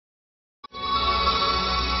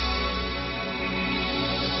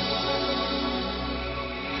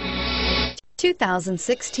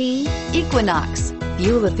2016 Equinox.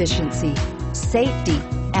 Fuel efficiency, safety,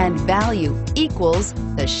 and value equals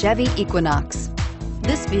the Chevy Equinox.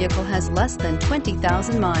 This vehicle has less than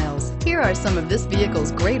 20,000 miles. Here are some of this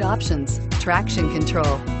vehicle's great options: traction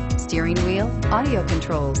control, steering wheel audio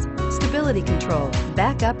controls, stability control,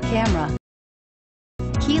 backup camera,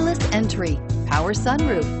 keyless entry, power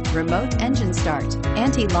sunroof, remote engine start,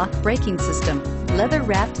 anti-lock braking system,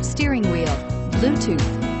 leather-wrapped steering wheel,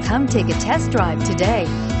 Bluetooth. Come take a test drive today.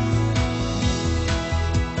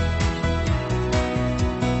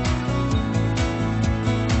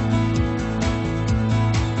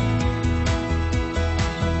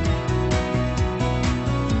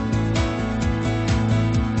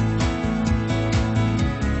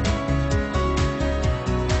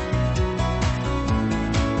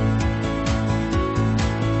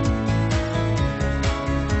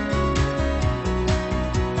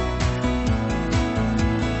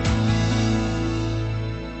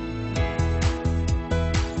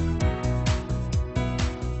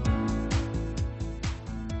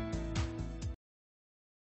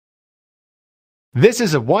 This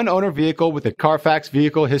is a one-owner vehicle with a Carfax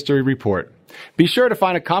Vehicle History Report. Be sure to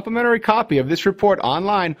find a complimentary copy of this report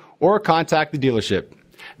online or contact the dealership.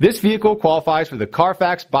 This vehicle qualifies for the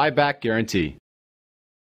Carfax Buyback Guarantee.